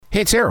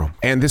Hey, it's Arrow,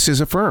 and this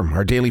is Affirm,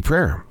 our daily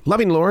prayer.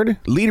 Loving Lord,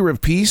 leader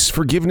of peace,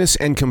 forgiveness,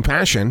 and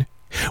compassion,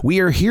 we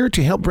are here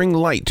to help bring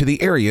light to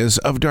the areas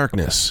of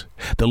darkness,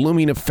 the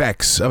looming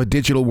effects of a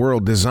digital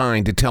world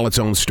designed to tell its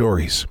own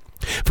stories.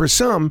 For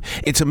some,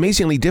 it's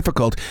amazingly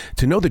difficult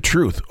to know the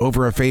truth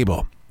over a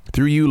fable.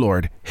 Through you,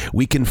 Lord,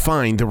 we can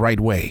find the right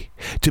way,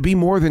 to be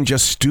more than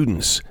just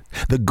students.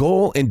 The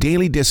goal in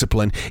daily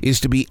discipline is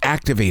to be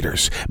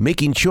activators,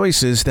 making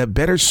choices that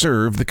better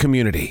serve the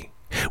community.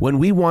 When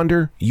we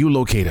wander, you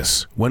locate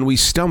us. When we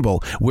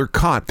stumble, we're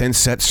caught, then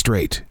set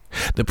straight.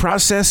 The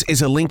process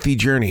is a lengthy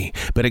journey,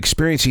 but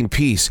experiencing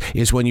peace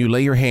is when you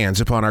lay your hands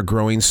upon our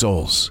growing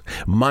souls.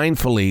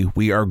 Mindfully,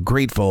 we are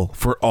grateful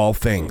for all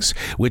things,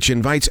 which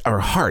invites our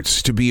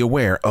hearts to be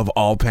aware of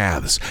all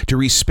paths, to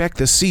respect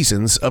the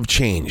seasons of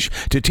change,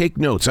 to take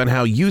notes on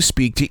how you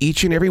speak to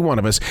each and every one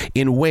of us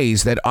in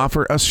ways that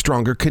offer a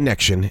stronger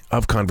connection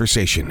of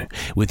conversation.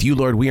 With you,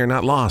 Lord, we are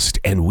not lost,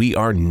 and we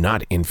are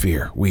not in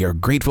fear. We are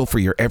grateful for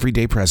your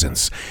everyday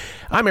presence.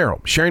 I'm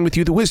Errol, sharing with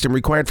you the wisdom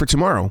required for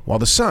tomorrow while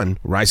the sun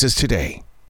rises today.